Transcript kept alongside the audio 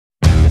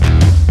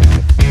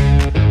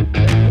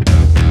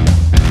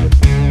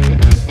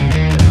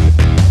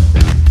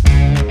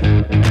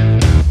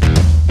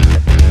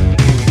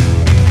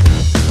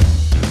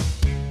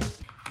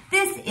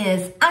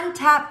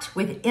Not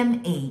with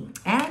ME,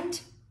 and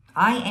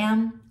I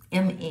am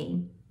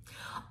ME.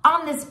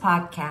 On this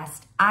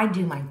podcast, I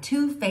do my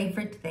two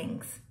favorite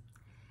things.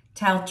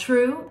 Tell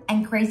true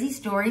and crazy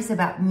stories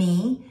about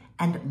me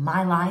and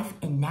my life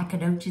in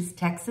Nacogdoches,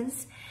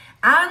 Texas,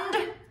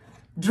 and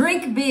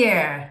drink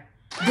beer.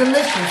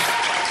 Delicious,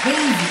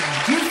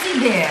 hazy, juicy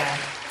beer.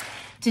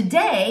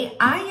 Today,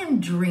 I am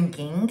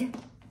drinking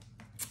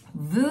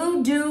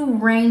Voodoo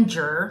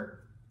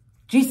Ranger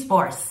Juice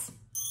Force.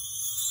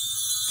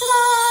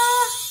 Ta-da!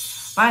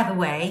 By the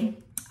way,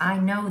 I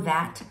know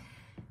that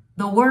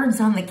the words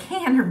on the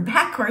can are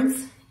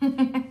backwards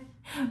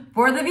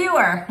for the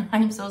viewer.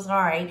 I'm so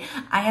sorry.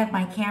 I have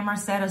my camera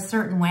set a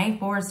certain way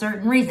for a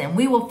certain reason.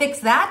 We will fix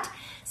that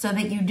so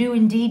that you do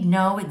indeed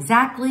know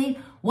exactly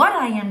what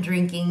I am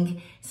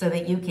drinking so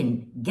that you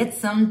can get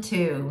some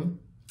too.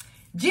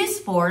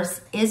 Juice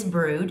Force is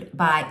brewed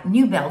by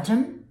New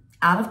Belgium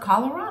out of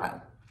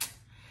Colorado.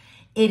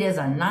 It is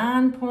a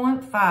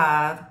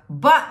 9.5,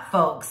 but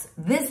folks,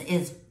 this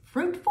is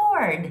fruit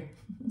forward.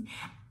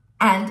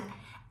 And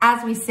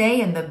as we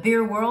say in the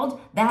beer world,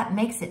 that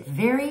makes it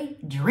very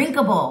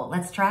drinkable.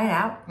 Let's try it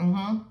out.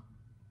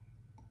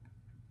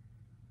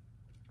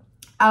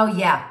 Oh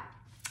yeah,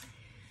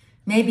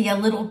 maybe a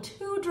little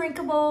too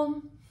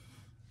drinkable.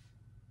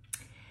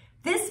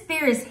 This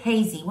beer is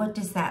hazy. What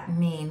does that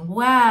mean?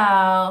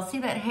 Well, see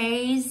that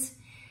haze?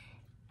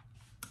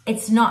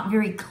 It's not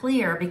very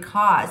clear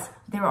because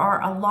there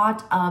are a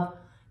lot of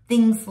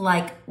things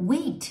like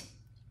wheat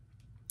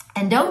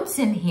and oats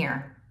in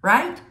here,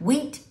 right?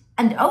 Wheat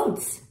and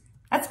oats.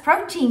 That's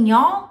protein,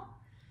 y'all.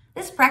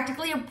 This is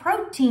practically a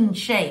protein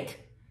shake.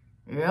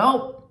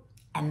 Yep.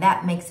 And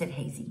that makes it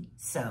hazy.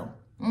 So,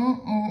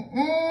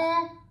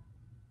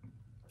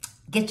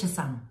 get you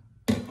some.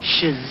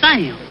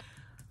 Shazam!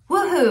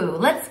 Woohoo!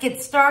 Let's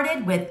get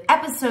started with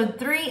episode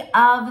 3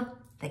 of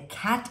The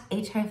Cat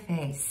Ate Her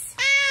Face.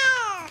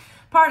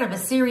 Part of a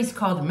series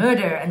called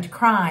Murder and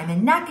Crime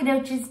in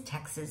Nacogdoches,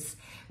 Texas.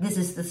 This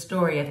is the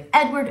story of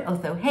Edward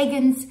Otho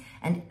Hagans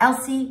and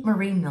Elsie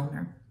Marie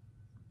Milner.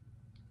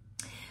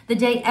 The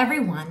day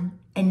everyone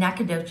in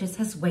Nacogdoches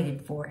has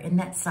waited for in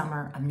that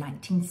summer of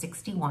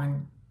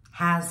 1961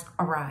 has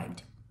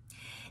arrived.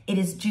 It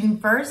is June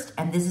 1st,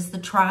 and this is the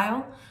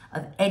trial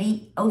of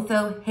Eddie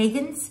Otho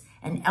Hagans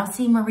and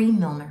Elsie Marie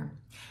Milner.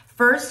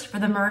 First for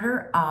the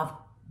murder of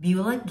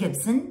Beulah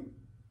Gibson,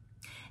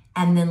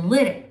 and then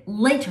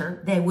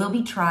later they will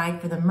be tried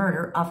for the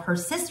murder of her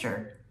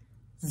sister,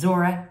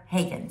 Zora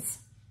Hagans.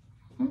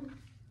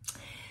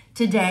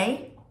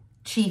 Today,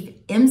 Chief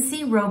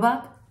MC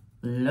Roebuck,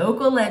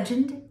 local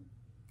legend,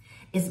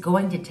 is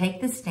going to take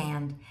the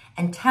stand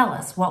and tell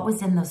us what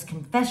was in those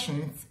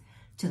confessions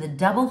to the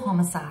double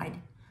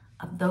homicide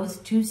of those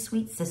two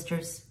sweet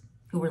sisters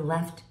who were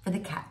left for the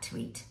cat to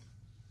eat.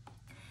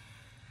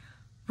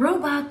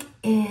 Roebuck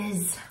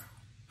is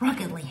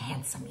ruggedly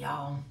handsome,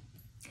 y'all.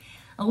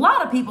 A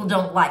lot of people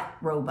don't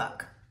like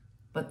Roebuck,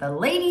 but the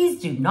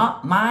ladies do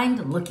not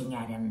mind looking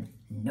at him.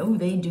 No,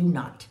 they do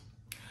not.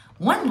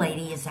 One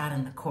lady is out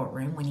in the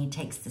courtroom when he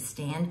takes the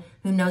stand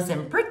who knows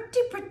him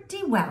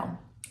pretty well.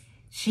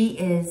 She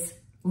is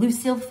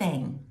Lucille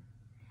Fane,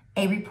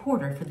 a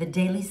reporter for the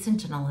Daily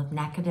Sentinel of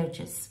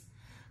Nacogdoches.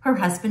 Her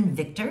husband,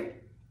 Victor,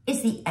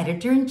 is the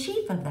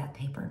editor-in-chief of that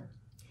paper.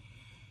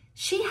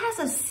 She has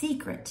a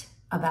secret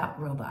about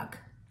Roebuck.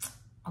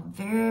 A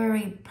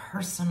very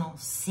personal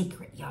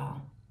secret,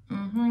 y'all.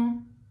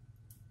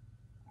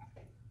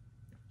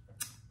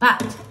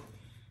 But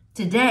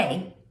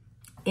today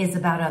is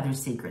about other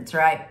secrets,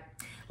 right?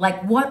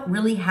 Like what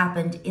really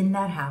happened in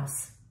that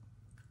house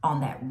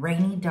on that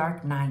rainy,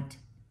 dark night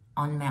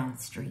on Mount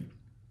Street.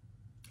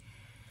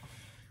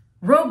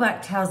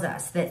 Roebuck tells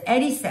us that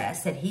Eddie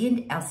says that he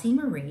and Elsie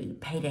Marie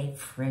paid a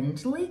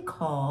friendly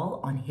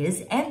call on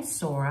his Aunt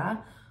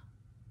Zora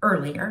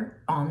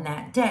earlier on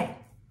that day.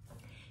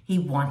 He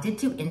wanted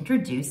to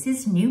introduce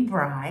his new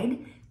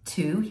bride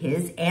to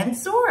his Aunt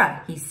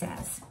Zora, he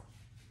says.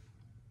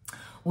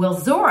 Well,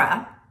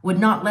 Zora would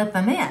not let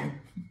them in.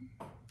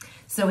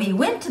 So he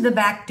went to the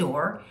back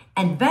door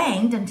and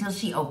banged until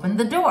she opened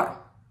the door.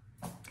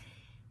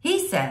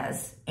 He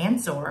says Aunt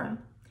Zora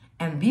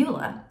and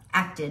Beulah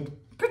acted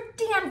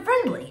pretty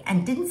unfriendly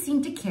and didn't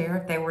seem to care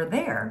if they were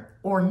there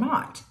or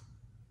not.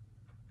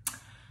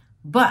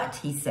 But,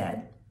 he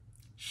said,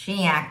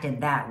 she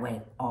acted that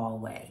way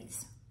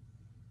always.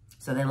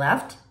 So they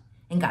left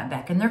and got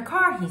back in their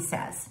car, he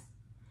says.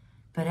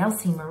 But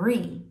Elsie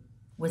Marie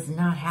was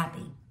not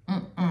happy.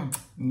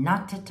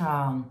 Not at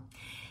all.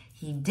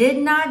 He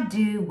did not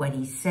do what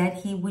he said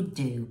he would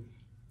do.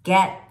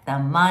 Get the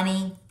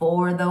money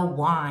for the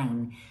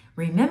wine.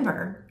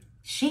 Remember,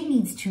 she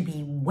needs to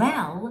be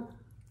well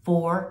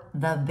for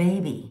the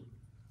baby.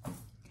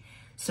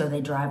 So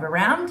they drive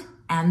around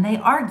and they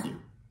argue.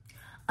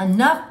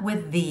 Enough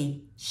with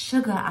the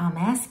sugar I'm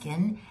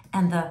asking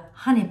and the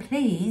honey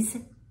please.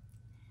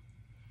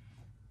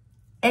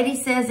 Eddie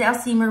says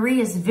Elsie Marie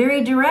is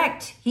very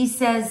direct. She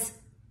says,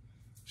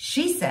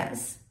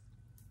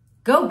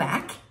 go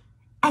back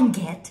and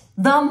get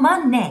the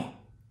money.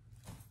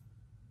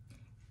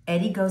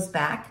 Eddie goes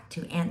back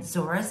to Aunt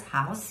Zora's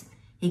house.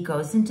 He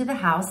goes into the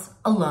house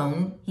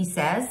alone, he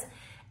says.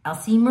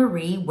 Elsie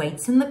Marie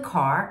waits in the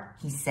car,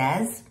 he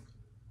says.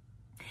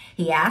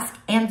 He asks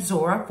Aunt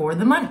Zora for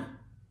the money.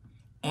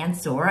 Aunt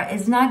Zora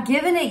is not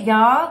giving it,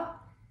 y'all.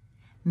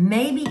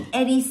 Maybe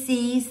Eddie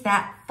sees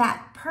that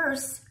fat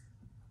purse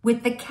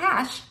with the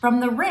cash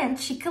from the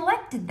rent she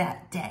collected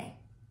that day.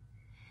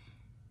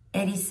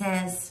 Eddie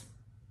says,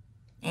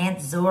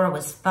 Aunt Zora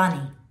was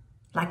funny,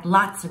 like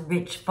lots of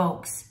rich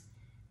folks,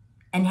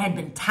 and had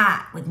been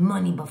tight with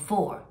money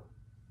before.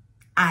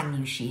 I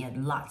knew she had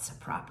lots of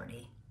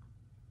property.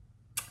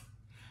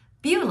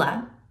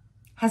 Beulah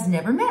has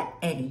never met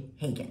Eddie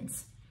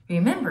Hagans.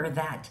 Remember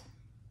that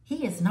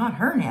he is not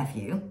her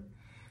nephew.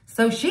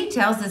 So she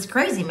tells this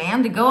crazy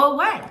man to go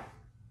away.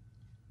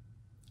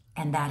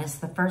 And that is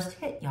the first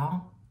hit,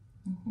 y'all.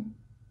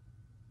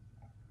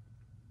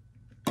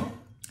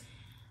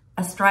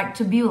 A strike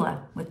to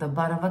Beulah with the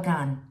butt of a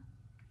gun.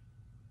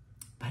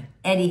 But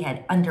Eddie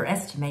had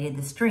underestimated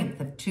the strength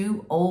of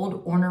two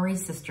old ornery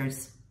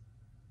sisters.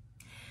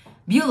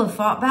 Beulah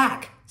fought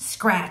back,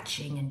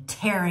 scratching and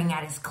tearing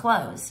at his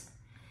clothes.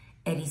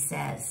 Eddie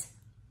says,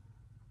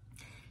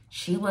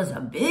 she was a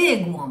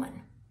big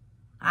woman.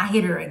 I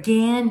hit her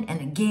again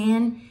and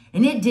again,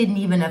 and it didn't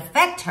even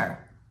affect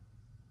her.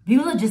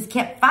 Beulah just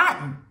kept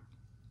fighting.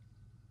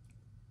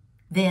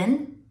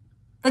 Then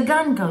the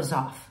gun goes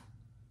off.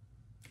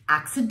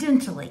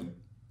 Accidentally,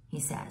 he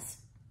says.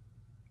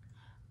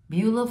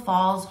 Beulah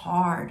falls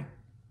hard.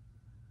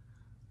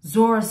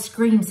 Zora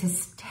screams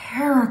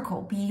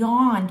hysterical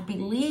beyond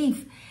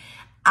belief,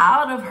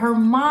 out of her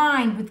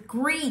mind with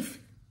grief.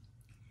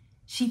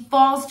 She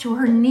falls to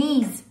her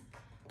knees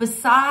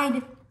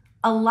beside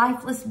a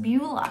lifeless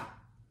Beulah.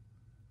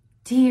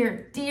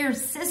 Dear, dear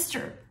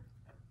sister,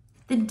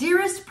 the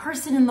dearest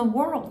person in the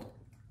world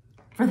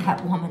for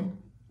that woman.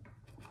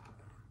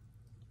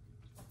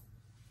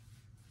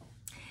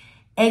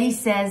 Eddie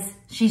says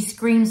she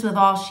screams with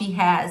all she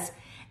has,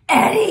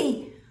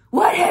 Eddie,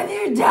 what have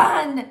you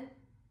done?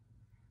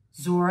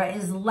 Zora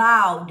is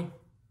loud.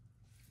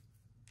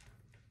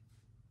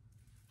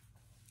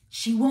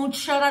 She won't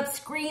shut up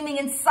screaming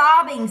and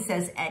sobbing,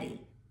 says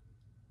Eddie.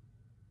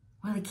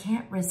 Well, he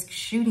can't risk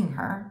shooting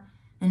her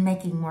and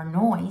making more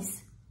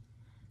noise.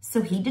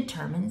 So he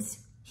determines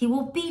he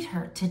will beat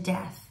her to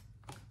death.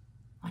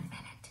 1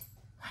 minute.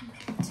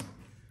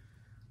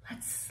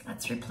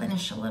 Let's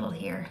replenish a little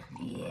here.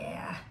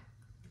 Yeah.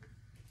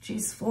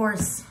 Choose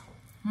force.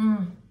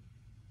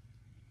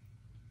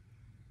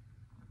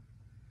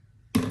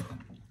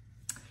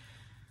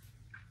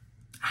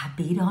 I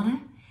beat on her,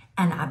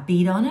 and I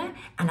beat on her,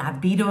 and I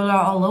beat her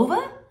all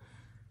over,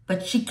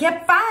 but she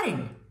kept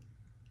fighting.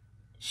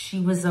 She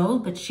was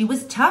old, but she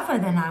was tougher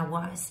than I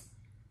was,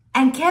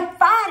 and kept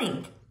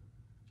fighting.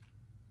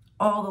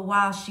 All the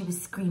while she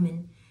was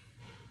screaming,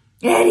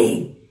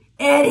 Eddie,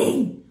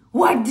 Eddie,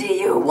 what do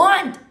you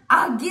want?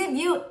 I'll give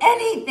you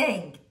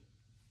anything.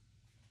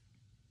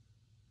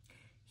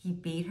 He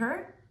beat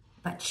her,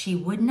 but she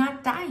would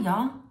not die,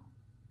 y'all.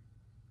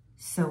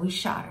 So he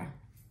shot her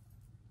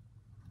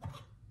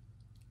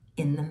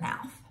in the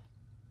mouth.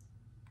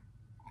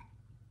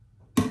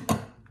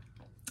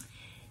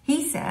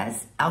 He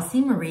says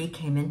Elsie Marie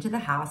came into the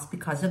house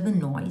because of the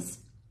noise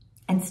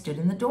and stood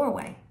in the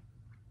doorway.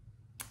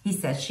 He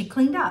says she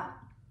cleaned up.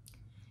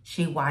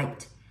 She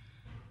wiped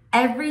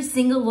every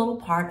single little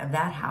part of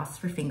that house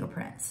for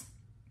fingerprints.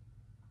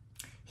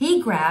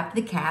 He grabbed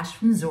the cash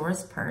from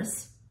Zora's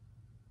purse.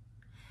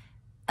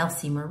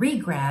 Elsie Marie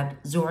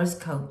grabbed Zora's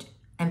coat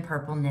and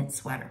purple knit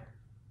sweater.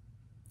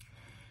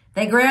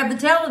 They grabbed the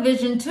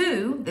television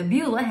too that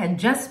Beulah had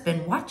just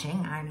been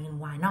watching. I mean,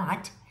 why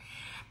not?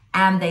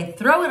 And they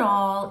throw it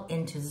all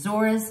into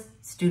Zora's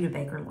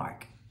Studebaker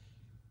lark.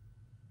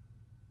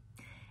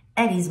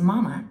 Eddie's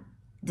mama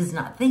does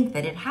not think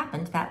that it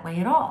happened that way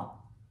at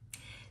all.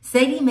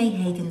 Sadie Mae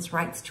Hagans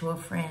writes to a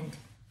friend,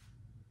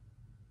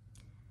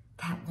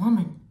 that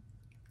woman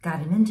got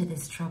him into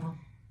this trouble.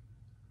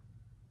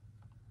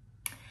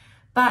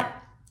 But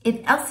if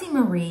Elsie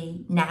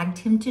Marie nagged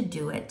him to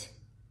do it,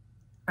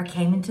 or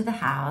came into the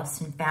house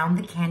and found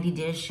the candy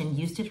dish and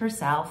used it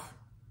herself,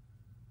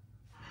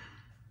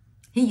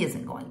 he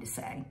isn't going to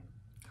say.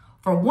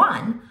 For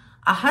one,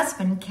 a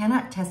husband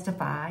cannot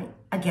testify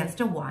against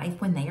a wife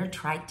when they are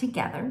tried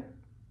together.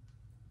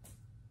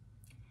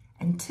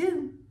 And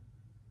two,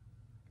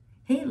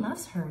 he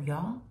loves her,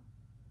 y'all.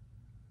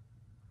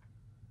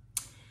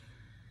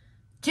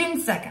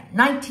 June 2nd,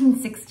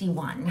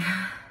 1961,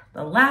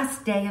 the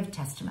last day of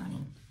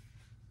testimony.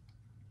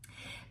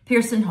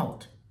 Pearson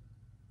Holt,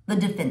 the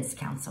defense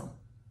counsel,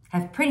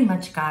 have pretty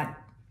much got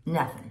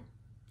nothing.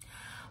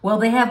 Well,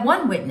 they have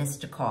one witness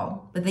to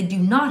call, but they do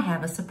not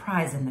have a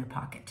surprise in their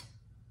pocket.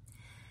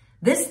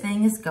 This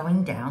thing is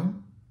going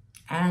down,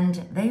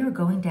 and they are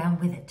going down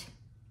with it.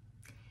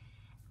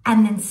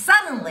 And then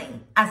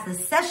suddenly, as the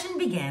session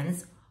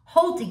begins,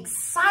 Holt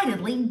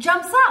excitedly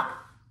jumps up.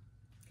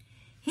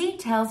 He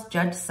tells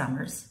Judge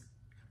Summers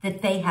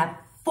that they have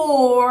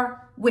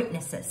 4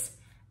 witnesses,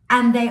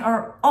 and they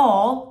are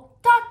all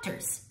doctors.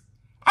 doctors,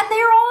 and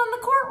they're all in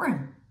the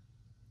courtroom.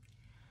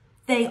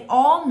 They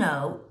all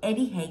know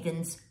Eddie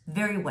Hagans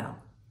very well,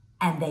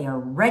 and they are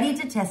ready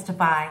to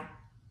testify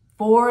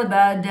for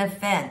the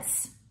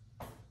defense.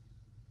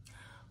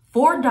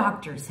 4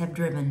 doctors have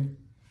driven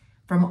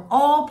from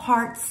all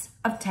parts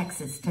of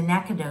Texas to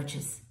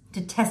Nacogdoches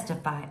to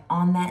testify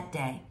on that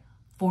day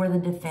for the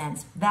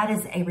defense. That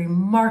is a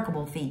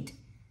remarkable feat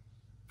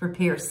for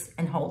Pierce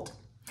and Holt.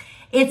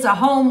 It's a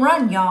home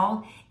run,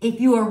 y'all, if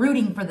you are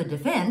rooting for the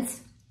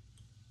defense,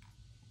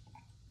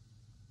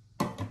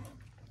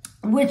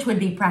 which would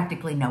be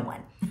practically no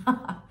one.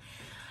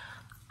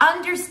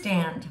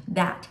 Understand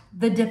that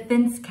the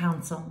defense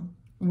counsel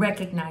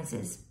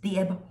recognizes the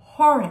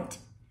abhorrent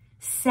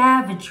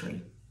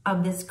savagery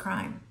of this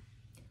crime.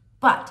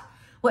 But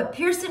what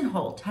Pierce and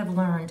Holt have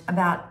learned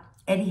about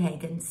Eddie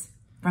Hagans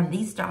from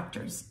these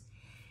doctors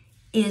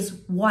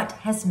is what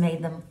has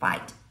made them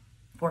fight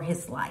for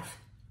his life.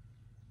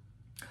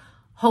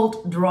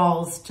 Holt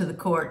drawls to the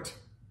court.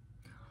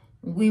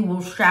 "We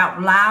will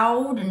shout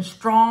loud and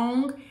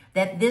strong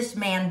that this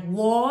man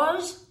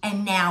was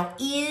and now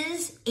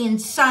is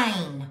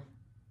insane."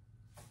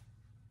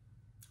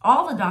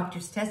 All the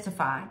doctors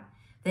testify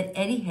that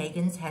Eddie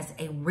Hagans has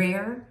a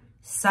rare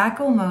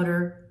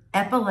psychomotor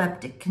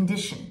epileptic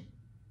condition.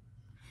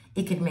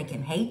 It could make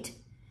him hate.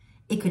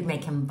 It could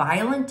make him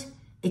violent.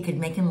 It could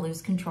make him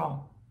lose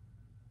control.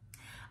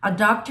 A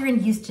doctor in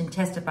Houston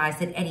testifies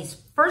that Eddie's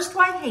first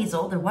wife,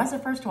 Hazel, there was a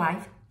first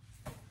wife,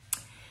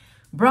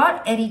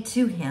 brought Eddie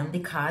to him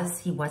because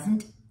he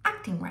wasn't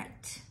acting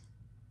right.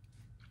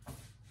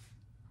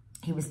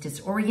 He was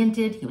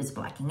disoriented. He was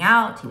blacking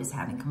out. He was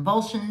having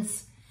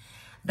convulsions.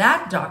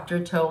 That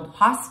doctor told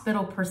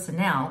hospital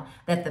personnel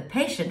that the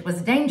patient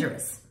was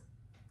dangerous.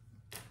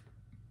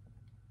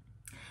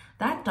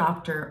 That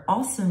doctor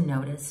also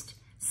noticed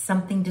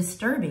something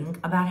disturbing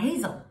about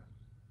Hazel.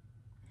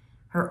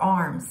 Her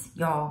arms,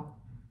 y'all,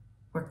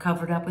 were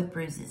covered up with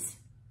bruises.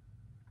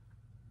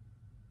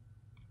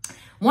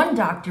 One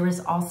doctor is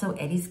also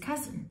Eddie's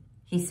cousin.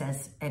 He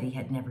says Eddie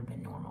had never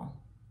been normal.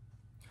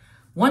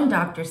 One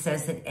doctor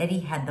says that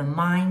Eddie had the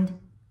mind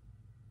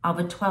of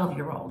a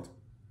 12-year-old.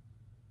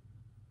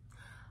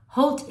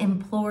 Holt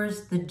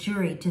implores the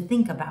jury to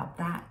think about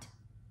that.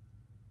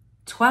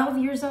 12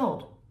 years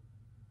old.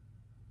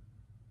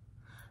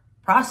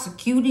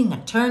 Prosecuting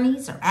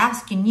attorneys are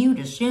asking you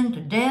to send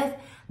to death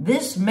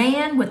this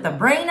man with the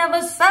brain of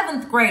a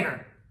 7th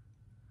grader.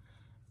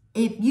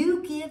 If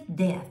you give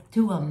death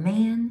to a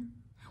man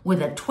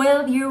with a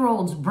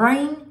 12-year-old's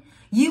brain,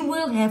 you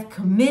will have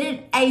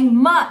committed a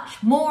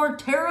much more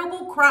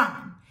terrible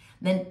crime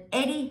than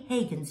Eddie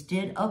Hagans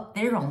did up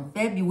there on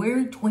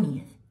February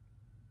 20th.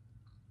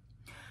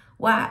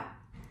 Why,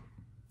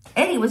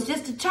 Eddie was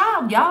just a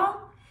child,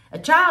 y'all. A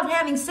child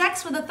having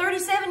sex with a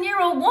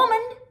 37-year-old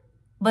woman,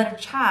 but a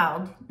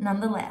child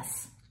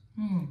nonetheless.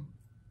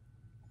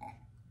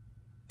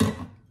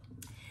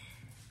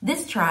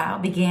 This trial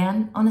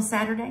began on a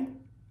Saturday,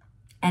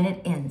 and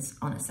it ends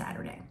on a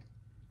Saturday.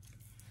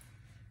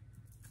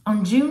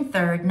 On June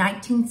 3rd,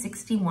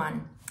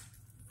 1961,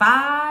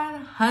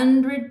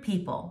 500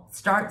 people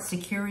start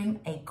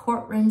securing a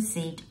courtroom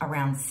seat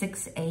around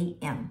 6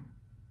 a.m.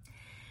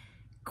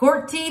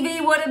 Court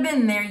TV would have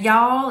been there,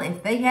 y'all,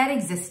 if they had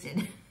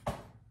existed.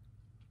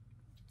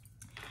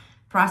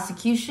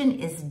 Prosecution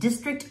is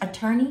District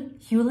Attorney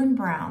Hewlin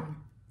Brown,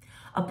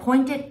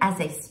 appointed as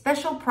a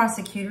special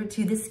prosecutor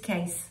to this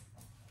case,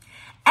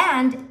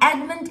 and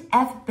Edmund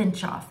F.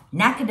 Benchoff,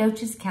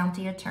 Nacogdoches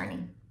County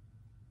Attorney.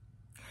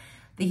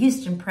 The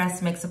Houston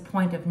Press makes a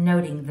point of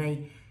noting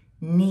the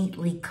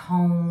neatly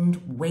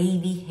combed,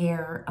 wavy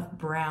hair of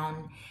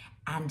Brown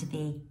and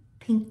the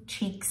pink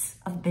cheeks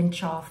of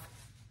Benchoff.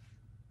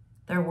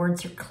 Their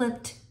words are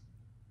clipped,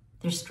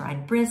 their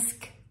stride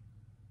brisk.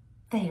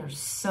 They are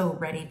so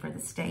ready for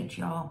the stage,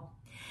 y'all.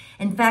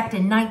 In fact,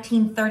 in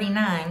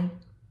 1939,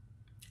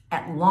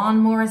 at Lon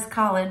Morris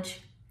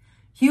College,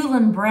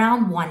 Hewlin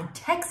Brown won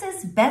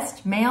Texas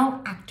Best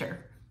Male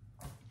Actor.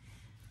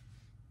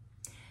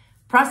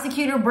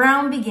 Prosecutor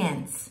Brown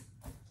begins.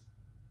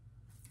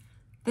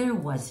 There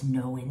was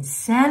no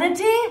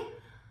insanity,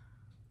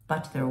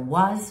 but there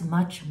was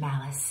much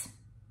malice.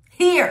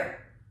 Here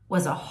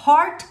was a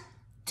heart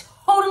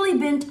totally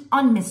bent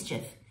on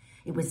mischief.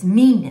 It was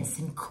meanness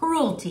and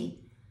cruelty.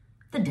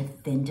 The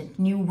defendant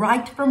knew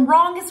right from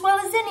wrong as well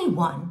as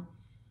anyone.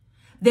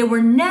 There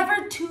were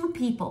never 2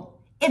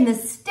 people in the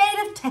state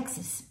of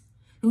Texas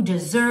who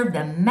deserved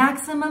the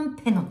maximum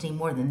penalty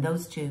more than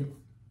those 2.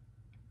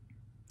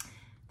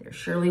 There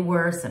surely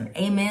were some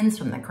amens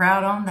from the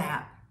crowd on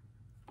that.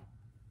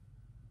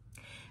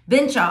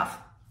 Benchoff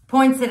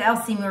points at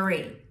Elsie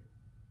Marie.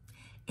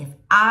 If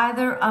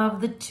either of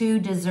the 2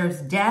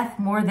 deserves death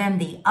more than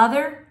the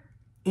other,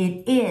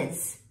 it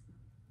is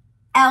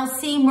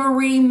Elsie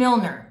Marie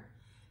Milner,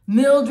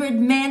 Mildred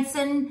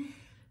Manson,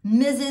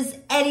 Mrs.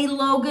 Eddie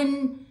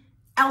Logan,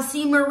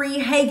 Elsie Marie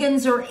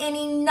Hagans, or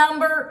any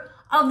number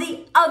of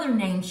the other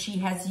names she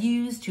has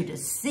used to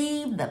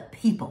deceive the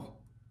people.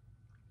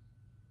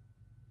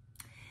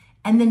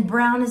 And then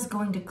Brown is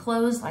going to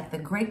close like the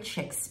great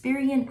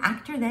Shakespearean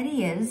actor that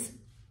he is.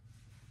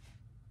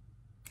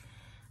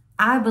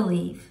 I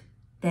believe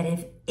that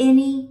if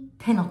any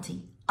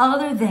penalty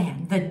other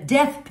than the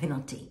death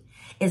penalty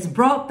is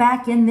brought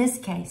back in this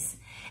case,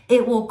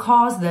 it will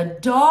cause the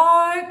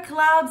dark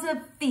clouds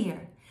of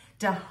fear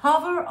to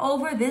hover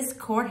over this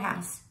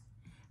courthouse.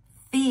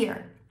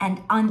 Fear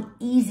and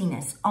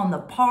uneasiness on the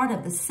part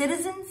of the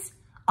citizens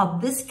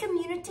of this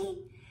community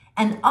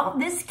and of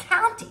this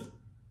county.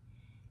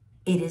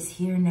 It is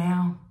here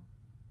now.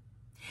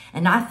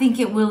 And I think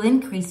it will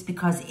increase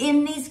because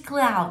in these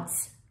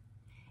clouds,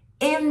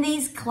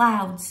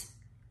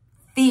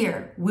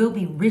 fear will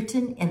be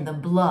written in the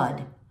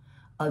blood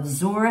of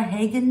Zora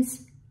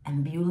Hagans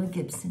and Beulah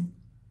Gibson.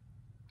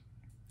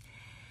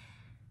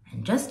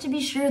 And just to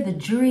be sure the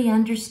jury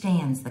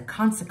understands the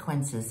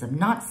consequences of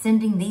not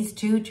sending these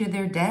two to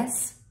their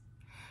deaths,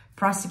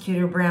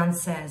 Prosecutor Brown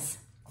says,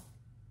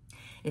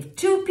 if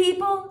two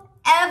people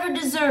ever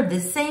deserve the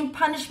same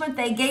punishment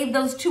they gave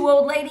those two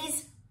old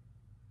ladies,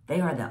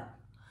 they are the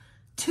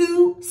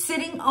two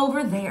sitting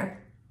over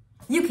there.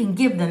 You can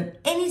give them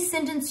any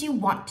sentence you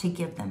want to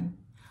give them,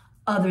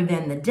 other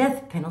than the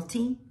death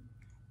penalty,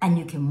 and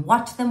you can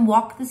watch them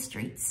walk the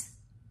streets.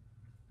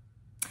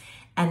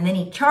 And then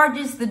he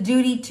charges the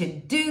jury to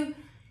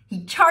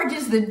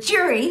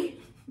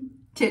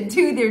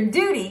do their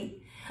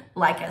duty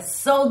like a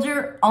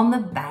soldier on the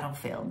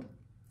battlefield.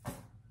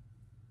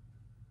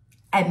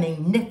 A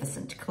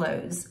magnificent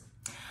close.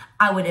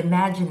 I would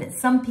imagine that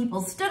some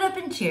people stood up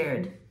and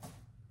cheered.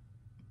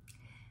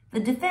 The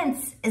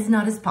defense is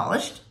not as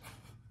polished.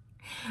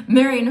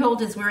 Marion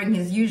Holt is wearing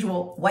his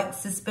usual white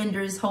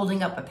suspenders,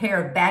 holding up a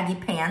pair of baggy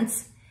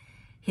pants.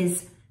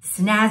 His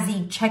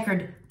snazzy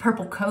checkered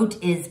purple coat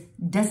is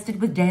dusted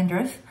with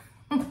dandruff.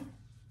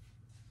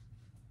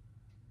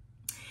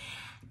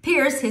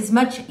 Pierce, his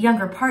much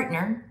younger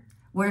partner,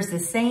 wears the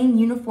same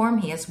uniform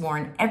he has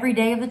worn every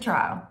day of the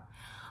trial.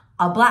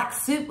 A black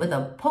suit with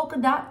a polka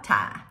dot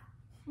tie.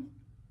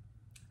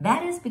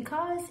 That is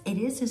because it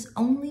is his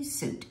only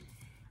suit.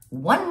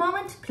 One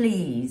moment,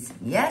 please.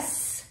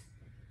 Yes.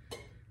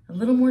 A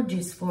little more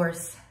juice for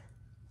us.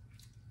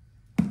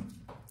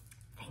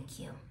 Thank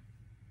you.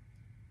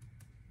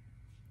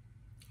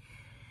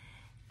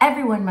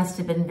 Everyone must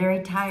have been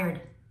very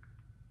tired.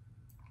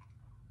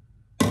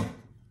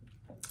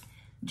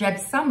 Judge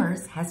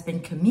Summers has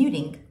been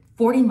commuting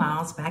 40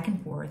 miles back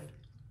and forth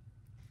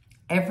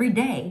every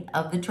day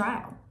of the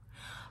trial.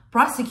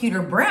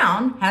 Prosecutor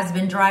Brown has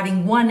been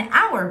driving 1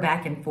 hour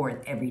back and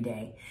forth every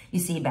day. You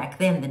see, back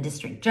then, the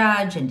district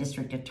judge and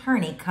district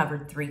attorney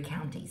covered 3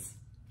 counties.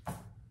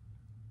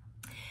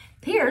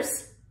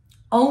 Pierce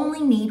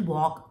only need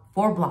walk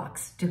 4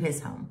 blocks to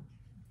his home.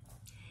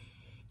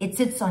 It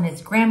sits on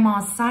his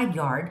grandma's side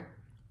yard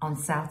on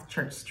South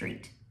Church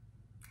Street.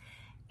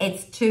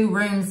 It's 2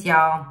 rooms,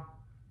 y'all.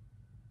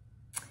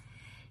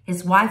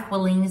 His wife,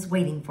 Willeen, is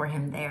waiting for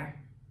him there.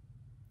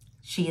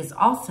 She is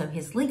also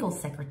his legal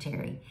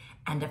secretary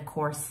and, of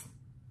course,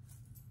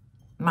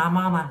 my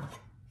mama.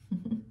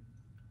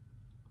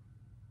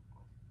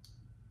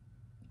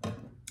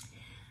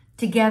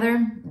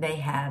 Together, they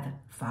have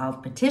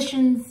filed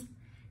petitions,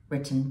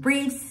 written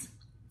briefs,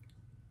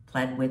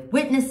 pled with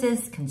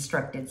witnesses,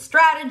 constructed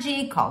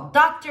strategy, called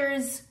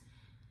doctors,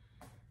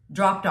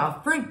 dropped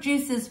off fruit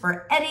juices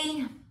for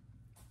Eddie.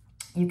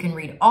 You can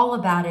read all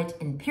about it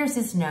in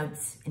Pierce's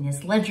notes in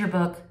his ledger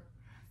book,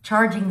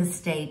 charging the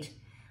state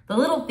the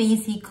little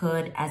fees he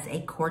could as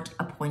a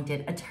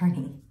court-appointed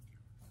attorney.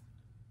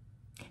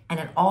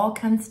 And it all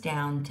comes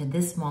down to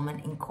this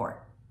moment in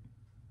court.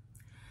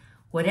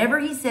 Whatever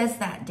he says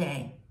that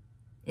day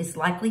is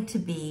likely to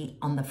be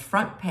on the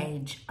front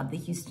page of the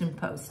Houston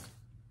Post.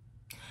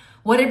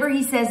 Whatever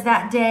he says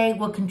that day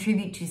will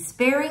contribute to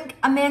sparing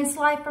a man's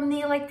life from the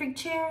electric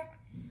chair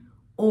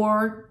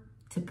or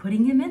to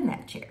putting him in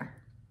that chair.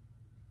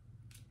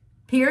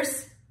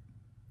 Pierce,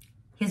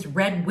 his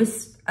red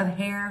wisp of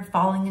hair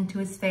falling into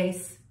his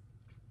face,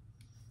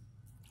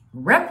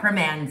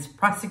 reprimands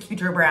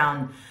Prosecutor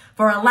Brown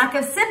for a lack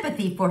of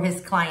sympathy for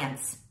his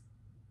clients.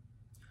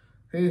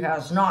 He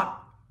has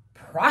not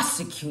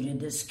prosecuted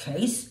this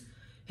case.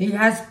 He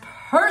has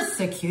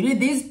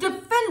persecuted these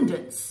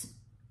defendants.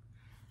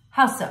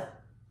 How so?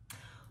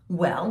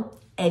 Well,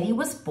 Eddie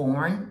was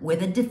born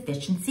with a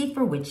deficiency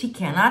for which he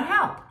cannot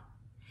help.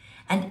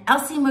 And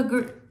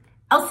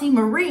Elsie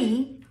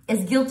Marie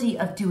is guilty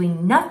of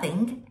doing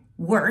nothing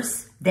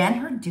worse than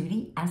her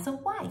duty as a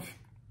wife.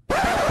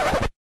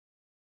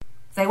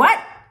 Say what?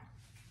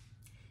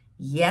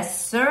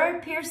 Yes,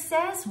 sir, Pierce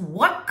says.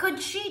 What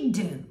could she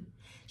do?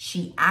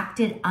 She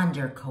acted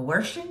under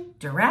coercion,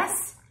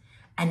 duress,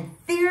 and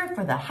fear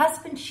for the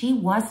husband she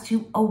was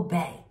to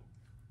obey.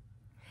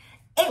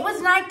 It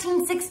was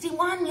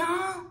 1961,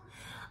 y'all.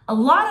 A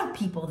lot of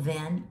people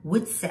then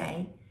would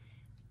say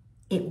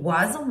it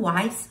was a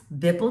wife's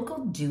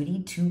biblical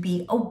duty to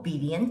be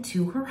obedient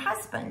to her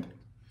husband.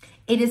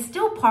 It is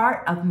still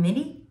part of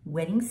many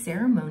wedding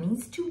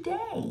ceremonies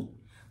today.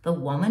 the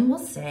woman will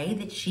say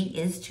that she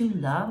is to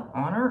love,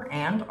 honor,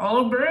 and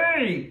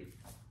obey.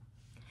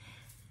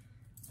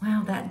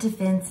 Well, that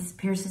defense is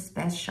Pierce's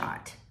best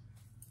shot.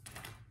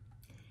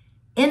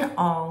 In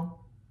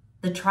all,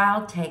 the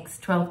trial takes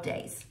 12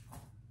 days.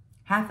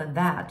 Half of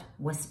that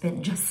was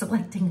spent just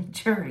selecting a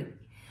jury.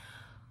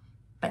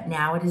 But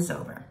now it is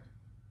over.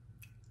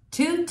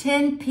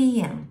 2:10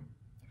 p.m.,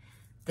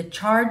 the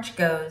charge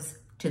goes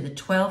to the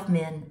 12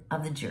 men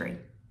of the jury.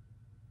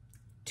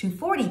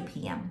 2:40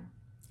 p.m.,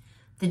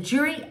 the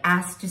jury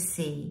asked to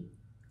see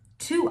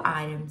 2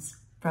 items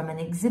from an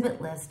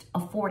exhibit list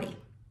of 40.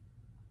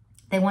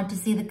 They want to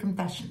see the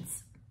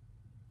confessions.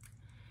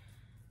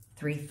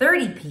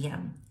 3:30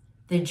 p.m.,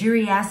 the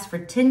jury asked for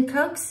 10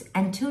 Cokes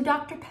and 2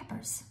 Dr.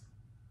 Peppers.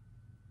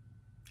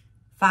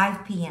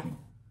 5 p.m.,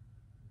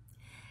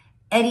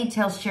 Eddie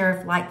tells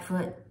Sheriff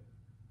Lightfoot,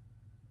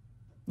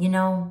 you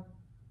know,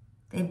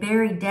 they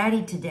buried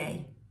Daddy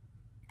today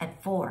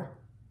at 4.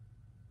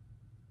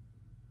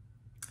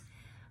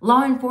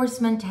 Law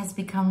enforcement has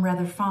become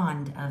rather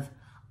fond of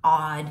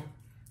odd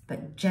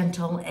but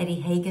gentle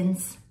Eddie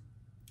Hagans,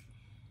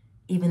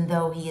 even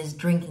though he is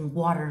drinking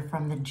water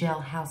from the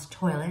jailhouse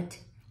toilet.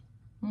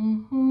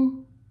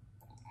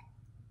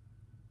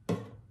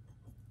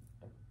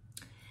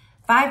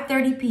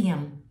 5:30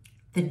 p.m.,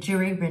 the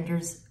jury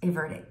renders a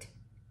verdict.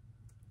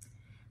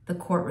 The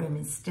courtroom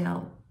is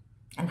still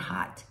and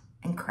hot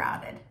and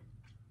crowded.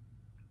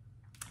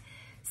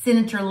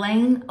 Senator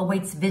Lane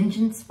awaits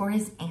vengeance for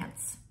his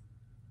aunts.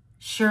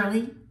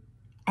 Shirley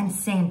and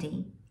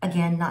Sandy,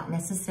 again, not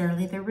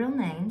necessarily their real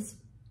names,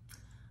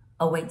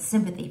 await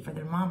sympathy for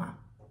their mama.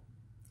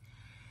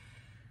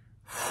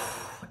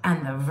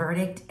 And the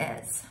verdict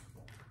is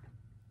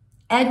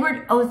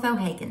Edward Otho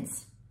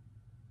Hagans,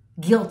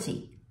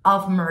 guilty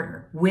of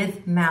murder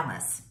with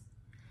malice.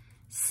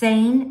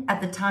 Sane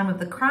at the time of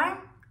the crime,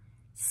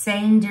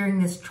 sane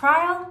during this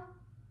trial,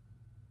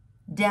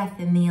 death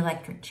in the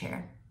electric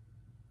chair.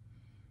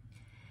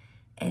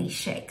 Eddie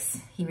shakes.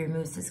 He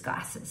removes his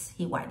glasses.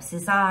 He wipes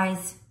his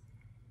eyes.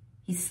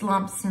 He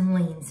slumps and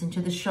leans into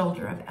the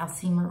shoulder of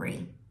Elsie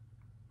Marie,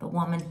 the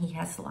woman he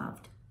has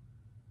loved.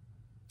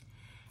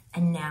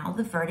 And now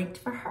the verdict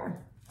for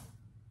her.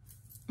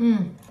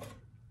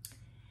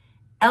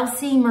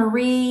 Elsie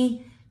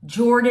Marie,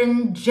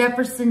 Jordan,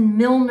 Jefferson,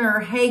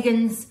 Milner,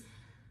 Hagans.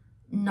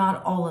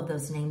 Not all of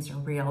those names are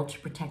real to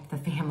protect the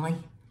family.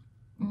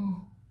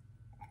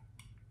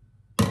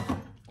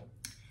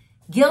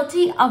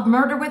 Guilty of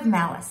murder with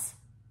malice.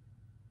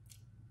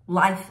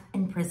 Life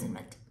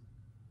imprisonment.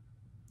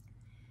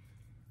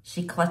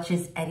 She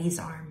clutches Eddie's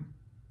arm.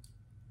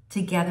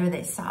 Together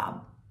they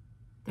sob.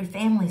 Their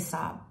family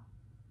sob.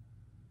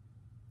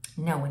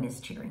 No one is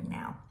cheering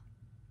now.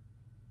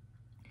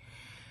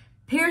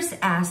 Pierce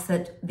asks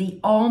that the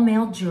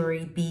all-male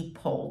jury be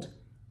polled.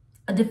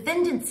 A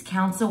defendant's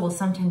counsel will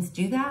sometimes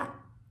do that.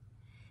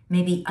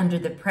 Maybe under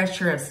the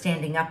pressure of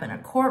standing up in a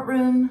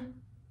courtroom.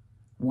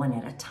 One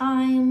at a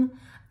time,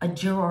 a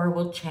juror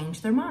will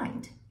change their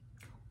mind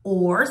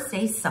or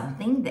say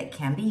something that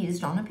can be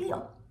used on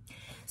appeal.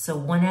 So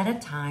one at a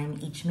time,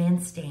 each man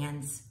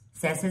stands,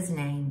 says his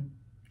name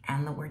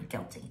and the word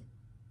guilty.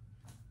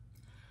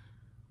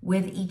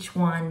 With each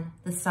one,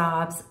 the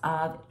sobs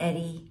of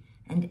Eddie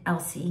and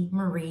Elsie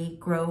Marie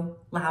grow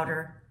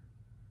louder.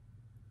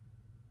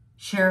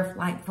 Sheriff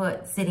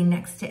Lightfoot, sitting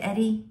next to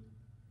Eddie,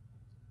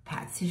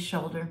 pats his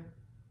shoulder.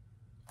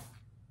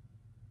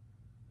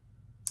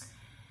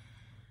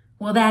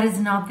 Well, that is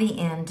not the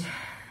end.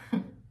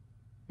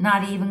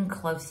 Not even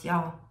close,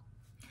 y'all.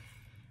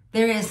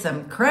 There is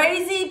some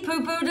crazy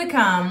poo-poo to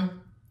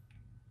come.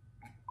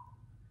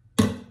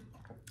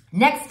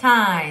 Next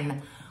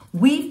time,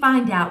 we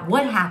find out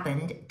what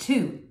happened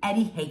to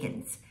Eddie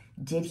Hagans.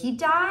 Did he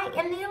die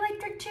in the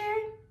electric chair?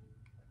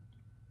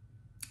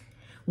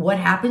 What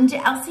happened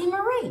to Elsie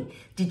Marie?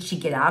 Did she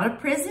get out of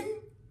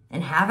prison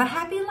and have a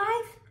happy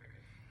life?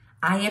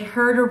 I had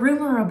heard a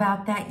rumor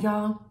about that,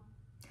 y'all.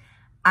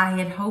 I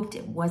had hoped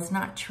it was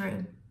not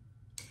true.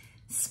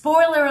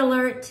 Spoiler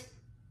alert,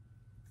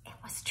 it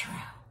was true.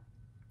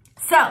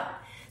 So,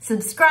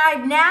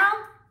 subscribe now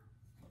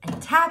and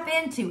tap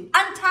into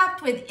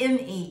Untapped with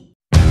ME.